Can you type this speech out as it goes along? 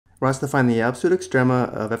We're asked to find the absolute extrema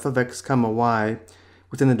of f of x comma y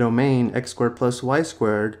within the domain x squared plus y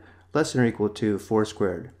squared less than or equal to 4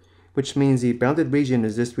 squared, which means the bounded region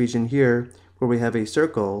is this region here where we have a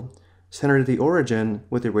circle centered at the origin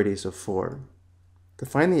with a radius of 4. To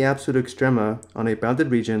find the absolute extrema on a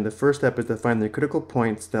bounded region, the first step is to find the critical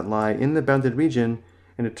points that lie in the bounded region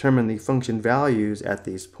and determine the function values at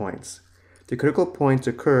these points. The critical points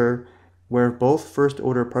occur where both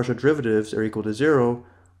first-order partial derivatives are equal to 0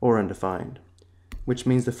 or undefined, which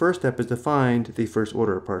means the first step is to find the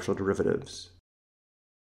first-order partial derivatives.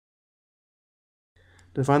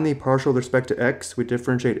 To find the partial with respect to x, we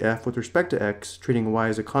differentiate f with respect to x, treating y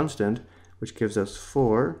as a constant, which gives us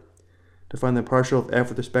 4. To find the partial of f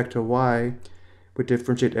with respect to y, we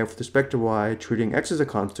differentiate f with respect to y, treating x as a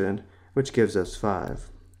constant, which gives us 5.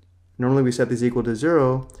 Normally we set these equal to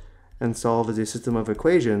 0 and solve as a system of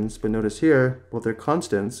equations, but notice here, well, they're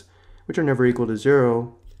constants, which are never equal to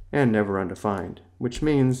 0 and never undefined, which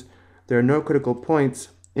means there are no critical points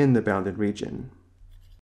in the bounded region.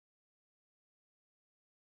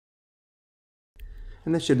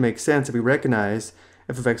 And this should make sense if we recognize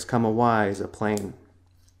f of x comma y is a plane.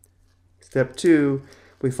 Step 2,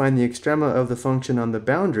 we find the extrema of the function on the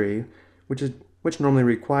boundary, which normally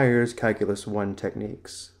requires calculus 1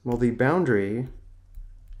 techniques. Well, the boundary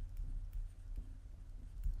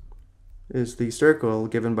is the circle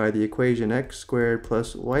given by the equation x squared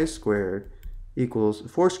plus y squared equals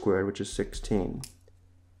 4 squared, which is 16.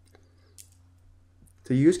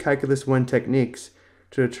 To use calculus 1 techniques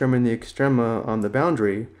to determine the extrema on the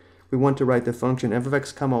boundary, we want to write the function f of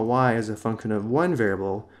x comma y as a function of one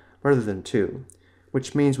variable rather than two,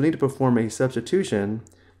 which means we need to perform a substitution.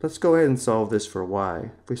 Let's go ahead and solve this for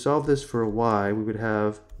y. If we solve this for y, we would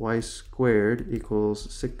have y squared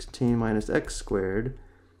equals 16 minus x squared.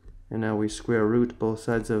 And now we square root both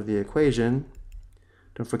sides of the equation.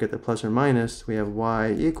 Don't forget the plus or minus. We have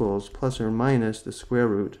y equals plus or minus the square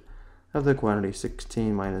root of the quantity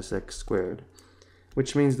 16 minus x squared,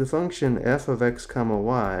 which means the function f of x comma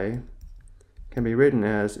y can be written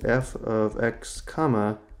as f of x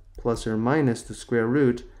comma plus or minus the square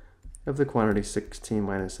root of the quantity 16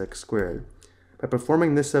 minus x squared. By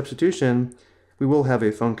performing this substitution, we will have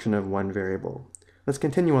a function of one variable. Let's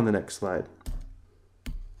continue on the next slide.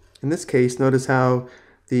 In this case, notice how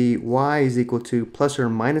the y is equal to plus or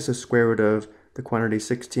minus the square root of the quantity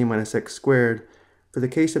 16 minus x squared. For the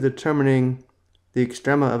case of determining the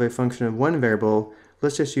extrema of a function of one variable,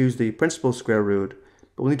 let's just use the principal square root,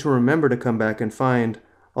 but we need to remember to come back and find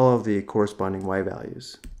all of the corresponding y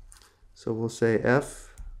values. So we'll say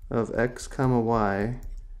f of x comma y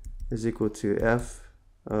is equal to f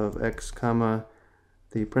of x comma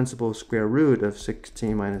the principal square root of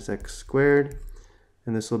 16 minus x squared.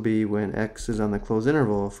 And this will be when x is on the closed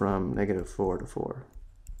interval from -4 to 4.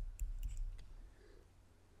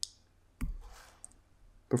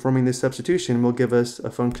 Performing this substitution will give us a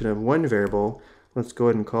function of one variable. Let's go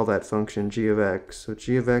ahead and call that function g of x. So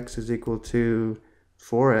g of x is equal to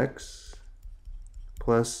 4x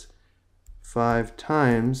plus 5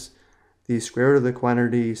 times the square root of the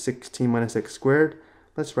quantity 16 minus x squared.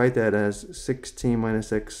 Let's write that as 16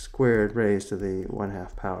 minus x squared raised to the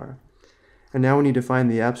 1/2 power. And now we need to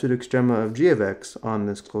find the absolute extrema of g of x on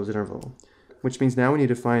this closed interval, which means now we need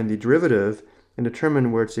to find the derivative and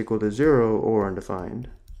determine where it's equal to 0 or undefined.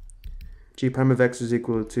 G prime of x is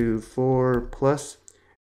equal to 4 plus,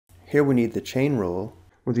 here we need the chain rule,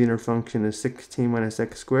 where the inner function is 16 minus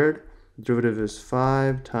x squared. The derivative is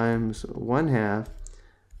 5 times 1/2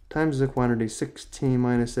 times the quantity 16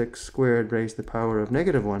 minus x squared raised to the power of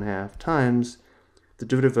 -1/2 times the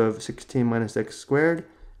derivative of 16 minus x squared,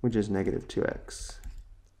 which is -2x.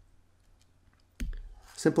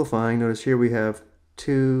 Simplifying, notice here we have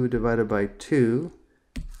 2 divided by 2.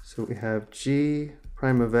 So we have g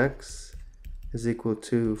prime of x is equal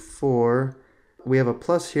to 4. We have a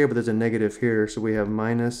plus here, but there's a negative here, so we have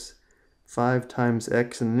minus 5 times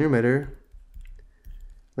x in the numerator.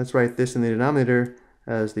 Let's write this in the denominator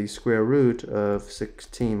as the square root of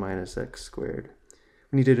 16 minus x squared.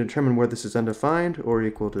 We need to determine whether this is undefined or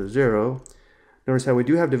equal to 0. Notice how we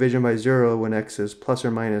do have division by 0 when x is plus or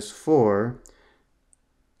minus 4,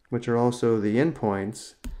 which are also the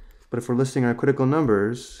endpoints. But if we're listing our critical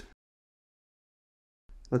numbers,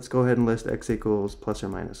 let's go ahead and list x equals plus or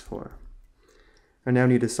minus 4. I now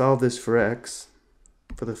need to solve this for x.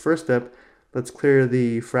 For the first step, let's clear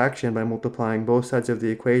the fraction by multiplying both sides of the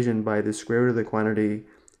equation by the square root of the quantity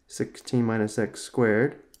 16 minus x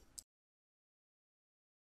squared.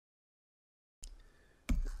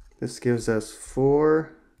 This gives us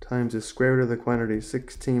 4 times the square root of the quantity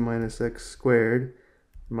 16 minus x squared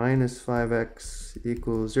minus 5x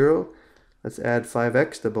equals 0. Let's add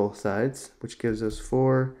 5x to both sides, which gives us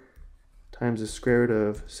 4 times the square root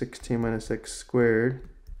of 16 minus x squared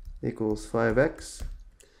equals 5x.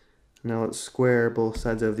 Now let's square both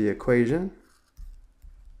sides of the equation.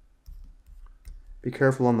 Be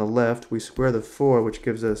careful on the left, we square the 4, which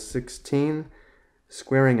gives us 16.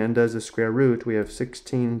 Squaring undoes the square root. We have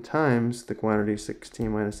 16 times the quantity 16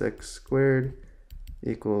 minus x squared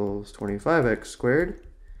equals 25x squared.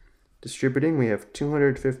 Distributing, we have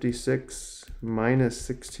 256 minus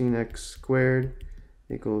 16x squared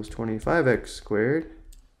equals 25x squared.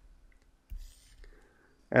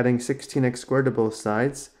 Adding 16x squared to both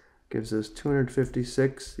sides gives us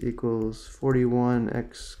 256 equals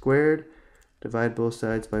 41x squared. Divide both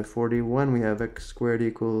sides by 41. We have x squared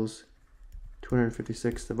equals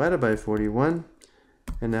 256 divided by 41.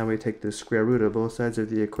 And now we take the square root of both sides of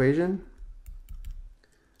the equation,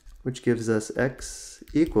 which gives us x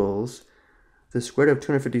equals, the square root of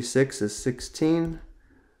 256 is 16.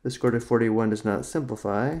 The square root of 41 does not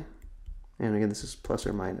simplify. And again, this is plus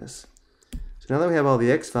or minus. So now that we have all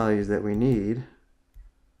the x values that we need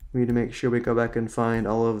to make sure we go back and find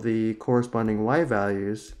all of the corresponding y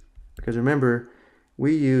values. Because remember,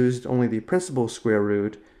 we used only the principal square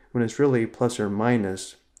root when it's really plus or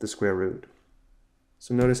minus the square root.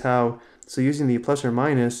 So notice how, using the plus or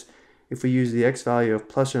minus, if we use the x value of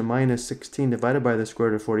plus or minus 16 divided by the square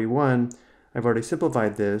root of 41, I've already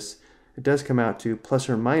simplified this, it does come out to plus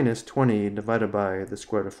or minus 20 divided by the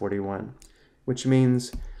square root of 41. Which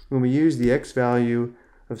means when we use the x value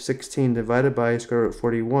of 16 divided by square root of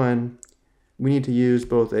 41, we need to use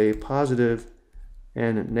both a positive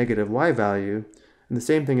and negative y value. And the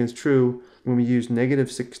same thing is true when we use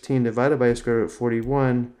negative 16 divided by square root of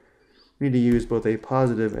 41, we need to use both a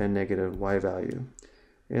positive and negative y value.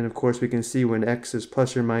 And of course we can see when x is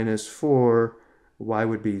plus or minus 4, y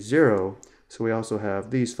would be 0. So we also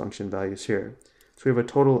have these function values here. So we have a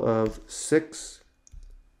total of 6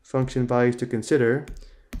 function values to consider.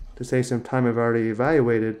 To save some time, I've already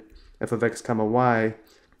evaluated f of x comma y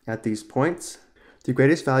at these points. The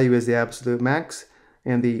greatest value is the absolute max,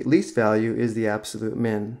 and the least value is the absolute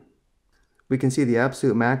min. We can see the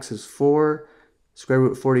absolute max is 4 square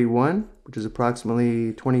root 41, which is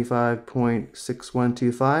approximately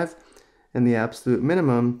 25.6125, and the absolute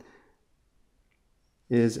minimum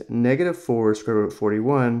is negative 4 square root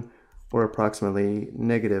 41, or approximately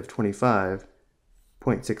negative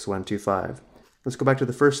 25.6125. Let's go back to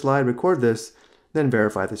the first slide, record this, then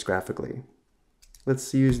verify this graphically.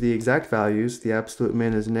 Let's use the exact values. The absolute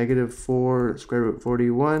min is negative 4 square root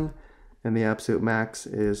 41, and the absolute max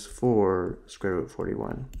is 4 square root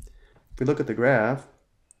 41. If we look at the graph,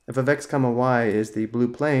 f of x comma y is the blue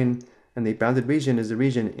plane, and the bounded region is the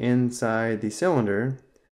region inside the cylinder,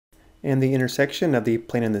 and the intersection of the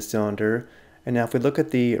plane and the cylinder. And now if we look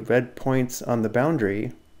at the red points on the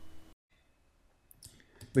boundary,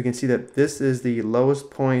 we can see that this is the lowest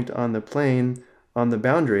point on the plane on the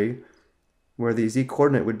boundary, where the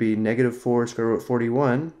z-coordinate would be negative 4 square root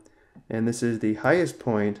 41, and this is the highest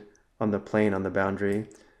point on the plane on the boundary,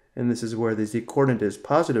 and this is where the z-coordinate is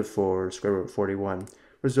positive 4 square root 41,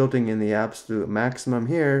 resulting in the absolute maximum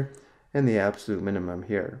here and the absolute minimum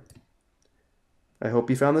here. I hope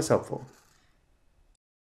you found this helpful.